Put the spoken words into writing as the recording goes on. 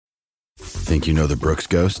Think you know the Brooks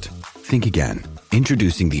Ghost? Think again.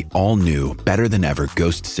 Introducing the all-new, better-than-ever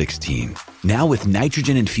Ghost 16. Now with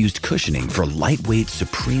nitrogen-infused cushioning for lightweight,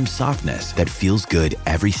 supreme softness that feels good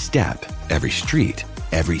every step, every street,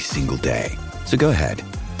 every single day. So go ahead,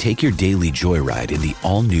 take your daily joyride in the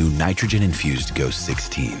all-new nitrogen-infused Ghost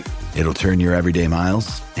 16. It'll turn your everyday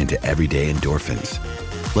miles into everyday endorphins.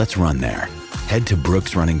 Let's run there. Head to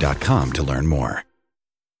brooksrunning.com to learn more.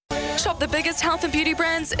 Shop the biggest health and beauty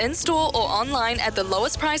brands in-store or online at the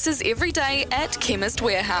lowest prices every day at Chemist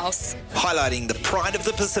Warehouse. Highlighting the pride of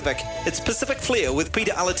the Pacific, it's Pacific Flair with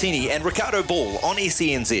Peter Alatini and Ricardo Ball on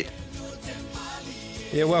SENZ.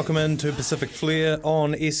 Yeah, welcome into Pacific Flair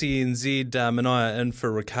on SENZ. Mania in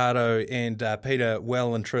for Ricardo, and Peter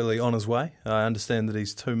well and truly on his way. I understand that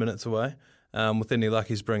he's 2 minutes away. With any luck,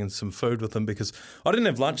 he's bringing some food with him because I didn't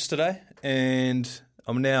have lunch today, and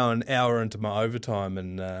I'm now an hour into my overtime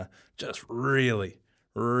and just really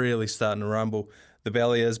starting to rumble. The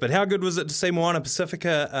belly is. But how good was it to see Moana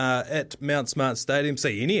Pacifica at Mount Smart Stadium?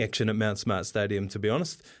 See any action at Mount Smart Stadium, to be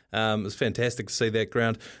honest. It was fantastic to see that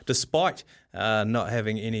ground, despite not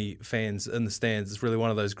having any fans in the stands. It's really one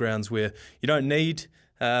of those grounds where you don't need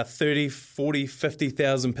 30, 40,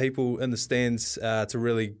 50,000 people in the stands to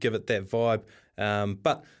really give it that vibe.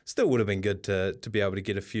 But still would have been good to be able to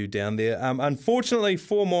get a few down there. Unfortunately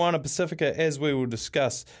for Moana Pacifica, as we will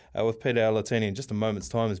discuss with Peter Alatini in just a moment's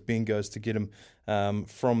time as Ben goes to get him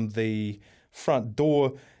from the front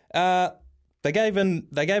door, they gave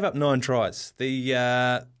up 9 tries.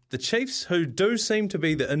 The Chiefs, who do seem to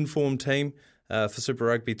be the informed team for Super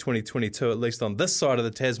Rugby 2022, at least on this side of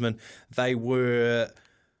the Tasman, they were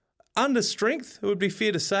under strength, it would be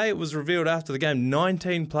fair to say. It was revealed after the game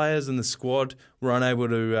 19 players in the squad were unable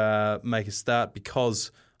to make a start because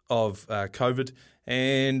of COVID,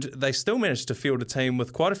 and they still managed to field a team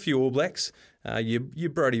with quite a few All Blacks. Your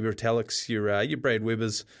Brodie Retallicks, your Brad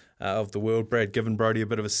Webbers of the world. Brad giving Brodie a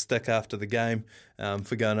bit of a stick after the game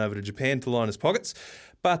for going over to Japan to line his pockets.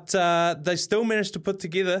 But they still managed to put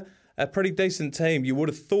together a pretty decent team. You would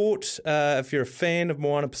have thought, if you're a fan of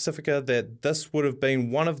Moana Pacifica, that this would have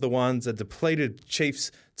been one of the ones, a depleted Chiefs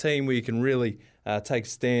team where you can really take a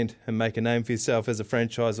stand and make a name for yourself as a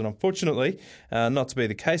franchise. And unfortunately, not to be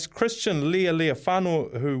the case. Christian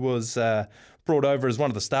Leali'ifano, who was brought over as one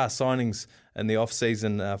of the star signings in the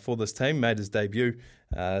off-season for this team, made his debut,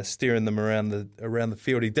 steering them around the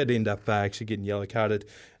field. He did end up actually getting yellow-carded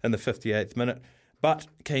in the 58th minute. But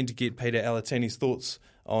keen to get Peter Alatini's thoughts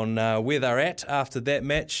on where they're at after that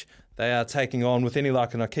match. They are taking on, with any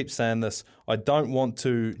luck, and I keep saying this, I don't want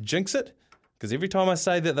to jinx it, because every time I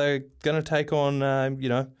say that they're going to take on,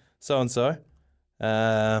 so-and-so,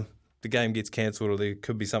 the game gets cancelled or there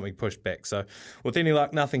could be something pushed back. So with any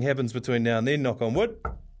luck, nothing happens between now and then, knock on wood.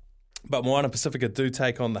 But Moana Pacifica do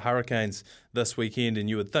take on the Hurricanes this weekend, and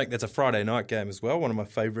you would think that's a Friday night game as well, one of my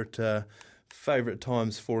favourite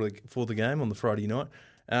times for the game on the Friday night.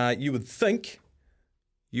 You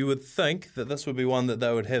would think that this would be one that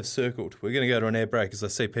they would have circled. We're going to go to an ad break as I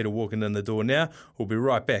see Peter walking in the door now. We'll be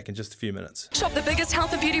right back in just a few minutes. Shop the biggest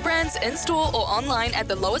health and beauty brands in-store or online at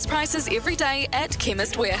the lowest prices every day at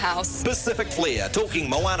Chemist Warehouse. Pacific Flair, talking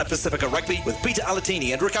Moana Pacifica Rugby with Peter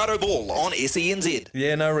Alatini and Ricardo Ball on SENZ.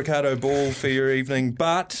 Yeah, no Ricardo Ball for your evening,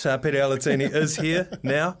 but Peter Alatini is here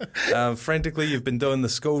now. Frantically, you've been doing the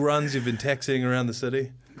school runs, you've been taxiing around the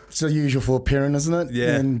city. It's the usual for a parent, isn't it?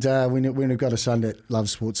 Yeah. And we've got a son that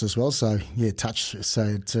loves sports as well, so yeah,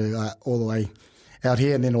 to all the way out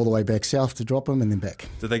here and then all the way back south to drop him and then back.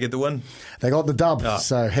 Did they get the win? They got the dub,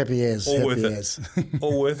 so happy as. All worth it.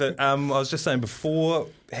 All worth it. I was just saying before,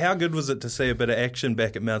 how good was it to see a bit of action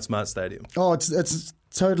back at Mount Smart Stadium? Oh, it's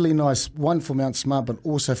totally nice. One for Mount Smart, but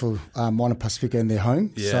also for Moana Pacifica in their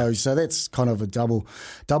home. Yeah. So that's kind of a double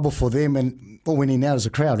for them. And all we need now is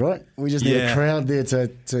a crowd, right? We just need a crowd there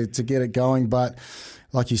to get it going. But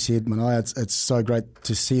like you said, Mania, it's so great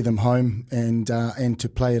to see them home and to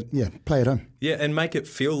play at home. Yeah, and make it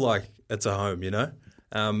feel like it's a home, you know.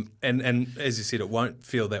 And as you said, it won't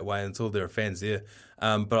feel that way until there are fans there.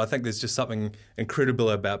 But I think there's just something incredible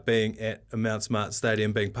about being at a Mount Smart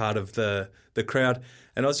Stadium, being part of the crowd.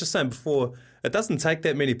 And I was just saying before, it doesn't take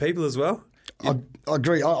that many people as well. I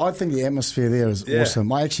agree. I think the atmosphere there is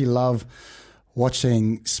awesome. I actually love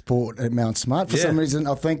watching sport at Mount Smart. For some reason,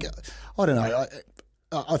 I think for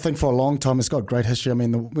a long time it's got great history. I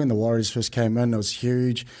mean, when the Warriors first came in, it was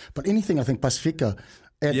huge. But anything, I think, Pacifica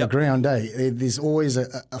at the ground, there's always a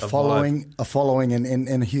following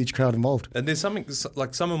and a huge crowd involved. And there's something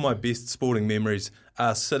like some of my best sporting memories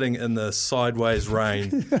are sitting in the sideways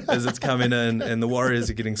rain as it's coming in, and the Warriors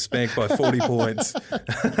are getting spanked by 40 points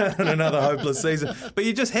in another hopeless season. But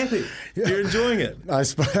you're just happy. You're enjoying it. I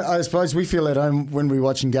suppose we feel at home when we're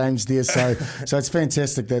watching games there, so it's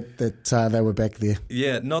fantastic that they were back there.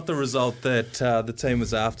 Yeah, not the result that the team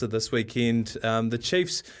was after this weekend. The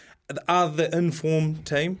Chiefs are the informed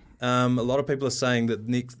team. A lot of people are saying that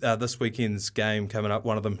this weekend's game coming up,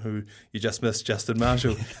 one of them who you just missed, Justin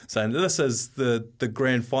Marshall, saying this is the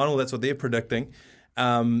grand final. That's what they're predicting.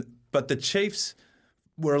 But the Chiefs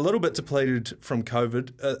were a little bit depleted from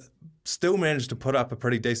COVID, still managed to put up a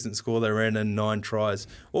pretty decent score. They ran in 9 tries.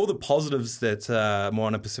 All the positives that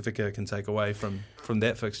Moana Pacifica can take away from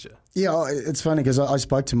that fixture. Yeah, it's funny because I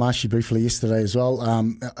spoke to Marshy briefly yesterday as well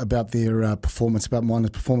about their performance, about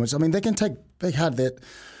Moana's performance. I mean, they can take big heart that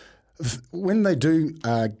when they do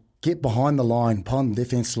get behind the line, behind the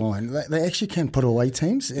defence line, they actually can put away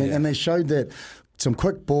teams. And they showed that some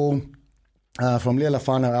quick ball from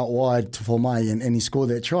Lealafano out wide to Formay, and he scored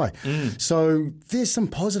that try. So there's some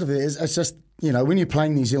positive there. It's just, when you're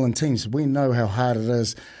playing New Zealand teams, we know how hard it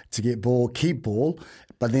is to get ball, keep ball.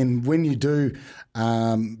 But then when you do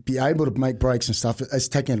be able to make breaks and stuff, it's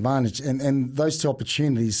taking advantage. And those two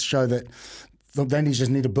opportunities show that they just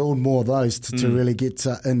need to build more of those to really get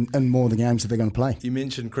in more of the games that they're going to play. You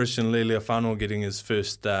mentioned Christian Lealafano getting his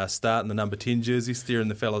first start in the number 10 jersey, steering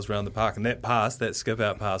the fellas around the park. And that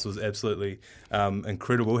skip-out pass was absolutely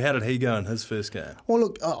incredible. How did he go in his first game? Well,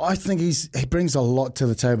 look, I think he brings a lot to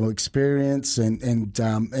the table, experience, and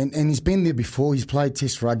he's been there before. He's played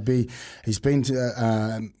Test rugby. He's been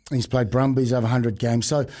to... He's played Brumbies over 100 games.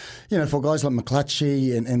 So, for guys like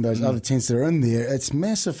McClutchy and those other 10s that are in there, it's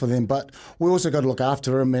massive for them. But we also got to look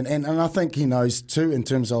after him. And I think he knows, too, in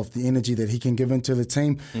terms of the energy that he can give into the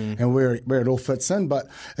team and where it all fits in. But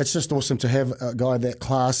it's just awesome to have a guy that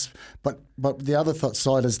class. But the other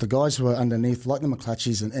side is the guys who are underneath, like the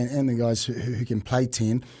McClutchies and the guys who can play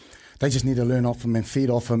 10. They just need to learn off him and feed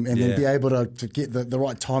off him and then be able to get the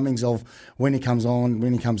right timings of when he comes on,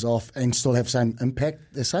 when he comes off, and still have same impact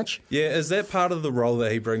as such. Yeah, is that part of the role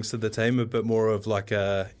that he brings to the team, a bit more of like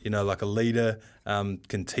a leader,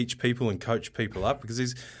 can teach people and coach people up? Because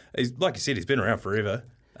he's like you said, he's been around forever.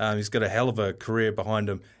 He's got a hell of a career behind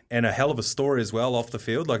him and a hell of a story as well off the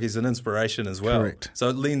field. Like, he's an inspiration as well. Correct. So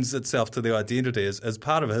it lends itself to the identity as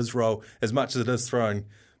part of his role, as much as it is throwing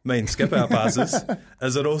mean skip-out passes.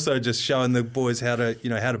 Is it also just showing the boys how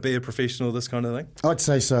to be a professional, this kind of thing? I'd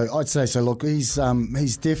say so. Look, he's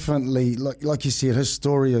definitely, like you said, his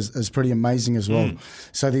story is pretty amazing as well.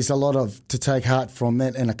 So there's a lot to take heart from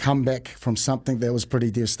that, and a comeback from something that was pretty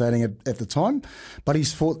devastating at the time. But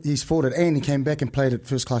he's fought it, and he came back and played at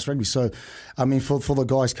first-class rugby. So, I mean, for the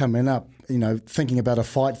guys coming up, thinking about a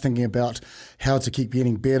fight, thinking about how to keep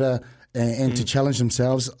getting better, and to challenge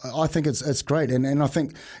themselves, I think it's great. And I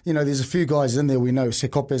think, there's a few guys in there we know.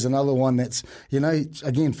 Sekope's another one that's,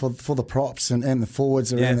 again, for the props and the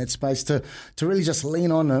forwards around that space to really just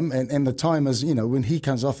lean on him. And the time is, when he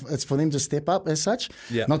comes off, it's for them to step up as such,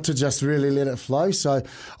 not to just really let it flow. So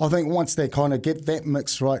I think once they kind of get that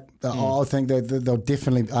mix right, I think they'll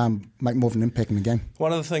definitely make more of an impact in the game.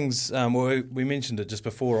 One of the things, we mentioned it just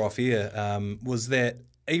before off air, was that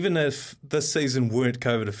even if this season weren't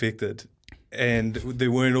COVID affected and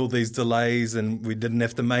there weren't all these delays and we didn't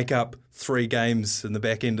have to make up 3 games in the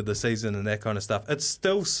back end of the season and that kind of stuff, it's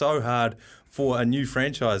still so hard for a new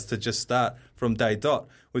franchise to just start from day dot.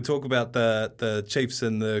 We talk about the Chiefs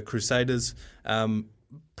and the Crusaders,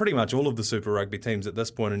 pretty much all of the Super Rugby teams at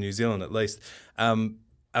this point in New Zealand at least,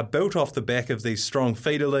 are built off the back of these strong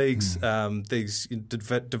feeder leagues, these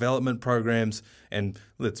development programs, and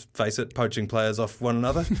let's face it, poaching players off one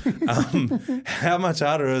another. How much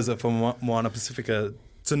harder is it for Moana Pacifica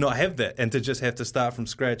to not have that and to just have to start from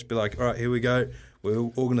scratch, be like, all right, here we go, we're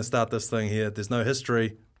all going to start this thing here, there's no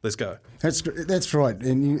history, let's go. That's right.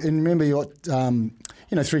 And remember, you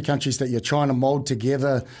got 3 countries that you're trying to mould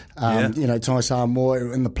together. Tai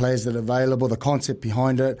Samoa and the players that are available, the concept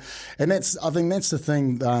behind it, and I think that's the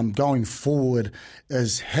thing going forward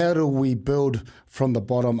is how do we build from the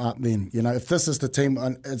bottom up? Then if this is the team,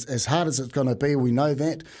 as hard as it's going to be, we know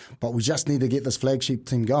that, but we just need to get this flagship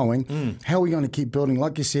team going. How are we going to keep building?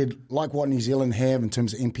 Like you said, like what New Zealand have in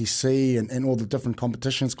terms of NPC and all the different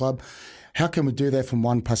competitions club. How can we do that from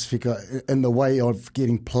One Pacifica in the way of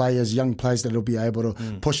getting young players that will be able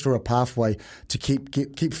to push through a pathway to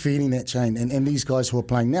keep feeding that chain and these guys who are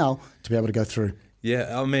playing now to be able to go through?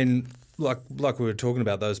 Yeah, I mean, like we were talking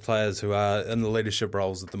about, those players who are in the leadership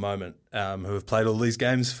roles at the moment, who have played all these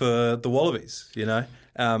games for the Wallabies,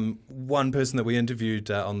 One person that we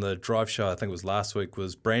interviewed on the Drive show, I think it was last week,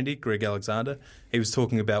 was Greg Alexander. He was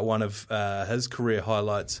talking about one of his career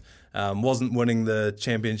highlights. Wasn't winning the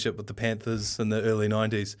championship with the Panthers in the early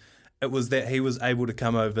 90s. It was that he was able to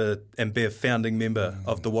come over and be a founding member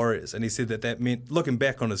of the Warriors. And he said that meant, looking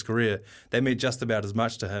back on his career, that meant just about as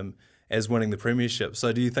much to him as winning the premiership.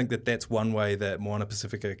 So do you think that that's one way that Moana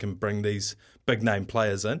Pacifica can bring these big-name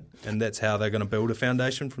players in, and that's how they're going to build a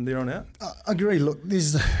foundation from there on out? I agree. Look, and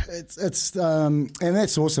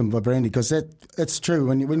that's awesome by Brandy, because it's true.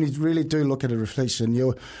 When you really do look at a reflection,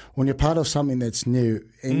 when you're part of something that's new,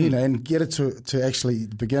 and and get it to actually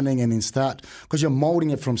the beginning and then start, because you're moulding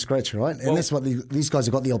it from scratch, right? And that's what these guys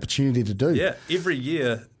have got the opportunity to do. Yeah, every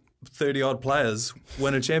year 30-odd players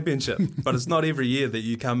win a championship, but it's not every year that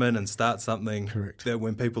you come in and start something that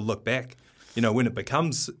when people look back, when it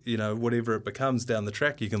becomes, whatever it becomes down the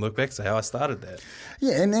track, you can look back and say, how I started that.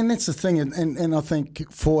 Yeah, and that's the thing, and I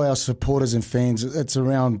think for our supporters and fans, it's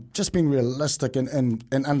around just being realistic and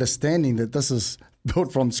understanding that this is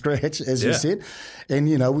built from scratch, as you said, and,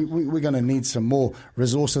 we're going to need some more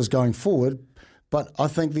resources going forward. But I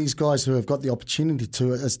think these guys who have got the opportunity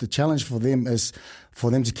the challenge for them is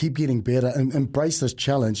for them to keep getting better and embrace this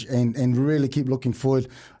challenge and really keep looking forward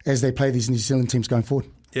as they play these New Zealand teams going forward.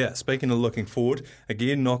 Yeah, speaking of looking forward,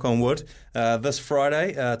 again, knock on wood, this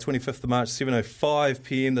Friday, 25th of March, 7:05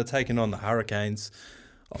 p.m, they're taking on the Hurricanes.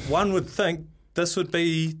 One would think this would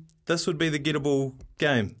be the gettable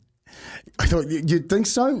game. I thought you'd think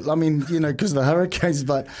so. I mean, because of the Hurricanes,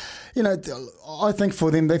 but I think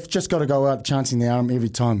for them, they've just got to go out chancing their arm every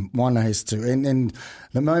time one has to. And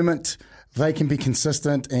the moment they can be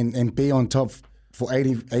consistent and be on top for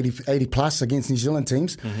 80 plus against New Zealand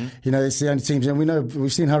teams, it's the only teams. And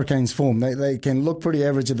we've seen Hurricanes form. They can look pretty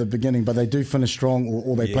average at the beginning, but they do finish strong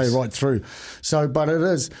or they play right through. So, but it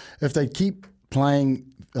is, if they keep playing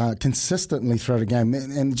consistently throughout the game,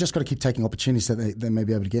 and just got to keep taking opportunities that they may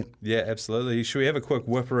be able to get. Yeah, absolutely. Should we have a quick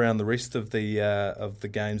whip around the rest of the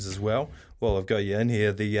games as well? Well, I've got you in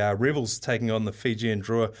here. The Rebels taking on the Fijian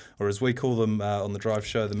Drua, or as we call them on the Drive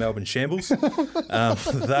show, the Melbourne Shambles.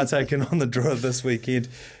 They're taking on the Drua this weekend.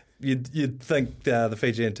 You'd think the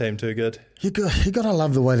Fijian team too good. You got to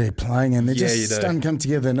love the way they're playing, and they just don't come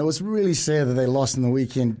together. And it was really sad that they lost in the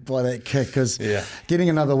weekend by that kick, because getting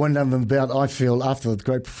another win under the belt, I feel, after the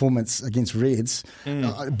great performance against Reds,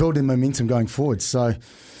 building momentum going forward. So,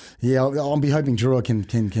 yeah, I'll be hoping Drua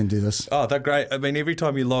can do this. Oh, they're great. I mean, every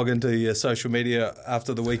time you log into your social media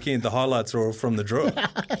after the weekend, the highlights are all from the Drua.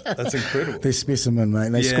 That's incredible. They're specimen,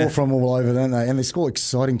 mate. They score from all over, don't they? And they score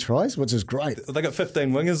exciting tries, which is great. They got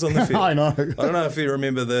 15 wingers on the field. I know. I don't know if you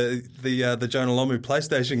remember the Jonah Lomu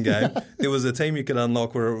PlayStation game. There was a team you could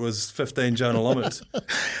unlock where it was 15 Jonah Lomus.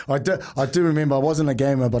 I do remember. I wasn't a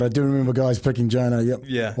gamer, but I do remember guys picking Jonah.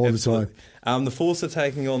 All absolutely. the time. The Force are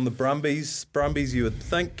taking on the Brumbies. Brumbies, you would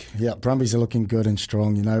think. Yeah, Brumbies are looking good and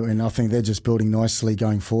strong, and I think they're just building nicely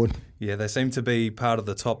going forward. Yeah, they seem to be part of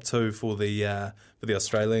the top two for the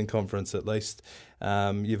Australian conference at least.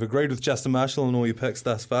 You've agreed with Justin Marshall on all your picks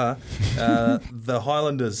thus far. The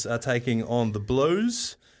Highlanders are taking on the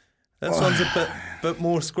Blues. This one's a bit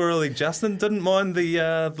more squirrely. Justin didn't mind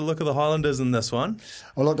the look of the Highlanders in this one.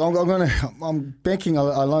 Well, look, I'm banking.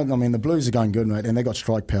 I mean, the Blues are going good, mate, and they got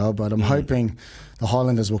strike power. But I'm hoping the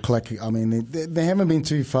Highlanders will click. I mean, they haven't been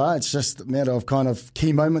too far. It's just a matter of kind of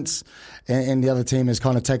key moments, and the other team has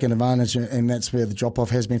kind of taken advantage, and that's where the drop off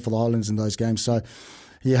has been for the Highlanders in those games. So,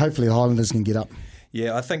 yeah, hopefully the Highlanders can get up.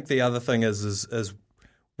 Yeah, I think the other thing is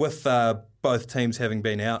with both teams having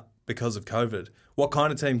been out because of COVID, what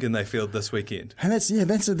kind of team can they field this weekend? And that's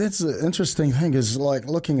an interesting thing, is like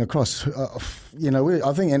looking across,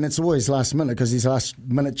 I think, and it's always last minute because these last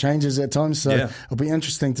minute changes at times. So it'll be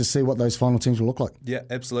interesting to see what those final teams will look like. Yeah,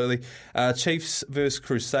 absolutely. Chiefs versus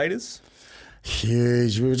Crusaders.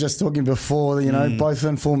 Huge. We were just talking before, both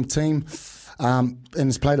informed team. And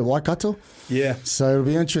it's played at Waikato. Yeah. So it'll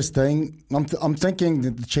be interesting. I'm thinking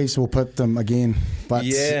that the Chiefs will put them again. But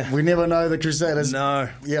we never know the Crusaders. No.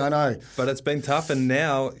 Yeah, I know. But it's been tough. And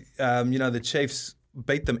now, the Chiefs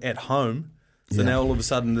beat them at home. So now all of a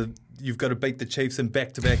sudden you've got to beat the Chiefs in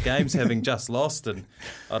back-to-back games, having just lost. And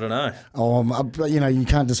I don't know. You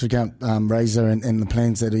can't discount Razor and the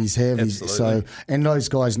plans that he's had. Absolutely. And those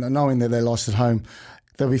guys, knowing that they lost at home,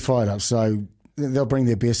 they'll be fired up. So they'll bring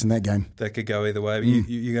their best in that game. That could go either way.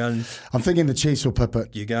 You going? I'm thinking the Chiefs will pip it.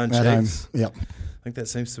 You're going at Chiefs? Home. Yep. I think that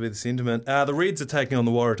seems to be the sentiment. The Reds are taking on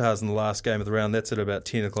the Waratahs in the last game of the round. That's at about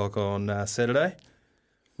 10 o'clock on Saturday.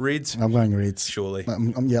 Reds? I'm going Reds. Surely.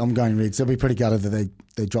 I'm going Reds. They'll be pretty gutted that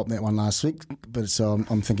they dropped that one last week, but so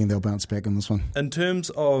I'm thinking they'll bounce back on this one. In terms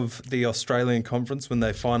of the Australian conference, when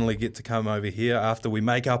they finally get to come over here after we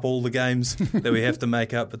make up all the games that we have to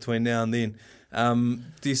make up between now and then,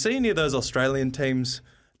 do you see any of those Australian teams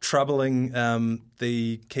troubling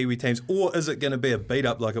the Kiwi teams, or is it going to be a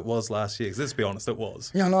beat-up like it was last year? Because let's be honest, it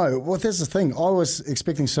was. Yeah, no. Well, that's the thing. I was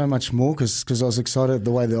expecting so much more because I was excited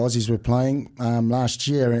the way the Aussies were playing last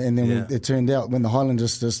year, and then it turned out when the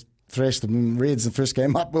Highlanders just thrashed the Reds the first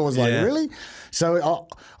game up, it was like, really? So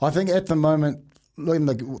I think at the moment, looking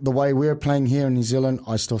the way we're playing here in New Zealand,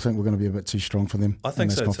 I still think we're going to be a bit too strong for them. I think in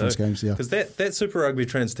those so conference too. Games, yeah. Because that Super Rugby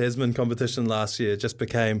Trans-Tasman competition last year just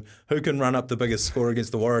became who can run up the biggest score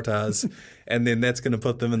against the Waratahs, and then that's going to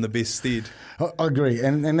put them in the best stead. I agree,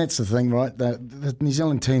 and that's the thing, right? The New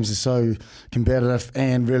Zealand teams are so competitive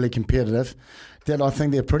and really competitive that I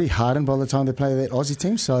think they're pretty hardened by the time they play that Aussie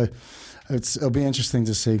team. So it'll be interesting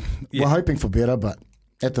to see. Yeah. We're hoping for better, but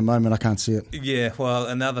at the moment I can't see it. Yeah, well,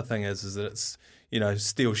 another thing is that it's,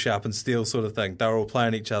 steel sharpens steel sort of thing. They're all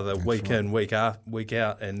playing each other week in, week out,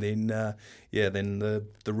 and then then the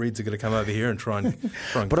Reds are going to come over here and try and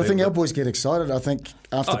But I think our boys get excited. I think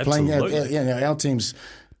after playing our teams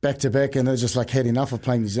back to back, and they're just like had enough of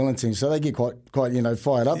playing New Zealand teams, so they get quite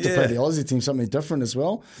fired up to play the Aussie team, something different as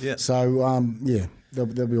well. Yeah. So They'll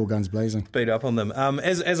be all guns blazing. Beat up on them.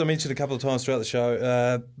 As I mentioned a couple of times throughout the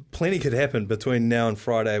show, plenty could happen between now and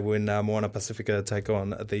Friday when Moana Pacifica take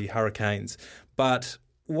on the Hurricanes. But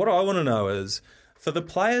what I want to know is, for the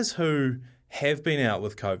players who have been out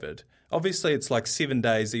with COVID, obviously it's like 7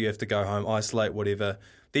 days that you have to go home, isolate, whatever,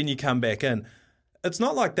 then you come back in. It's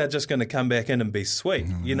not like they're just going to come back in and be sweet,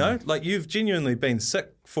 Like, you've genuinely been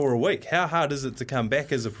sick for a week. How hard is it to come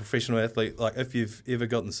back as a professional athlete, like if you've ever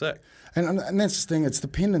gotten sick? And that's the thing. It's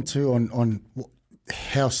dependent too on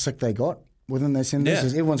how sick they got within their sentence.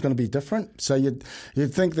 Everyone's going to be different. So you'd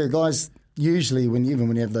think the guys usually even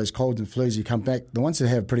when you have those colds and flus, you come back. The ones that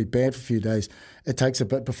have pretty bad for a few days, it takes a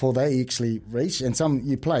bit before they actually reach. And some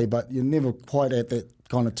you play, but you're never quite at that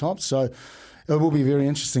kind of top. So it will be very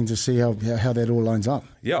interesting to see how that all lines up.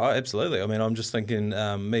 Yeah, absolutely. I mean, I'm just thinking,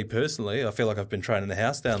 me personally, I feel like I've been training the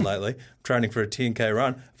house down lately, training for a 10K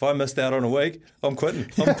run. If I missed out on a week, I'm quitting.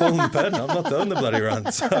 I'm pulling the pin. I'm not doing the bloody run.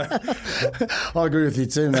 So. I agree with you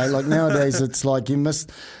too, mate. Like nowadays, it's like you miss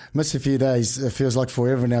a few days. It feels like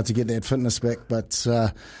forever now to get that fitness back, but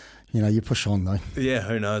you push on though. Yeah,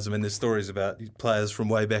 who knows? I mean, there's stories about players from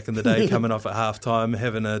way back in the day coming off at half-time,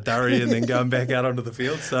 having a durry and then going back out onto the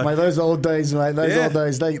field. So, mate, those old days, they had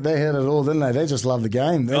it all, didn't they? They just loved the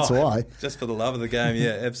game. That's why. Just for the love of the game,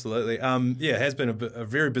 yeah, absolutely. It has been a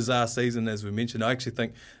very bizarre season, as we mentioned. I actually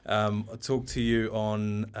think I talked to you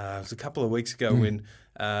on, it was a couple of weeks ago when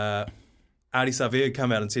Artie Savia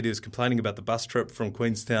come out and said he was complaining about the bus trip from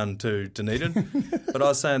Queenstown to Dunedin. But I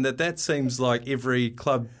was saying that seems like every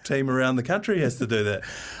club team around the country has to do that.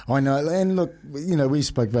 I know. And look, we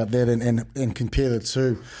spoke about that and compare the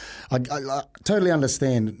two. I totally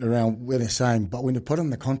understand around where they're saying, but when you put in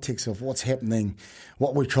the context of what's happening,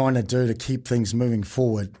 what we're trying to do to keep things moving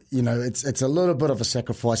forward, it's a little bit of a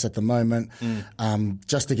sacrifice at the moment,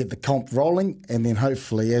 just to get the comp rolling, and then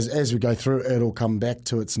hopefully as we go through, it'll come back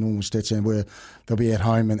to its normal stitch, and where they'll be at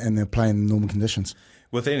home and they're playing in normal conditions.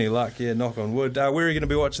 With any luck, knock on wood. Where are you going to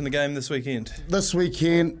be watching the game this weekend? This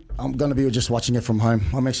weekend, I'm going to be just watching it from home.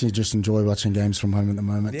 I'm actually just enjoy watching games from home at the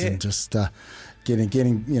moment, and just getting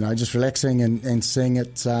just relaxing and seeing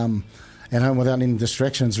it at home without any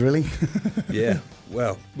distractions, really. Yeah,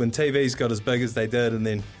 well, when TVs got as big as they did, and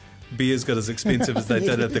then beers got as expensive as they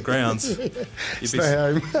did at the grounds, stay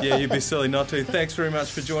home. Yeah, you'd be silly not to. Thanks very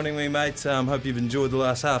much for joining me, mate. Hope you've enjoyed the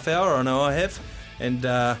last half hour. I know I have.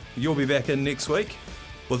 And you'll be back in next week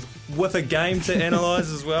with a game to analyse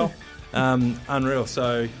as well. Unreal.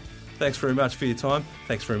 So thanks very much for your time.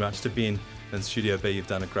 Thanks very much to Ben in Studio B. You've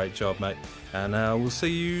done a great job, mate. And we'll see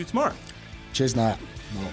you tomorrow. Cheers, Nat.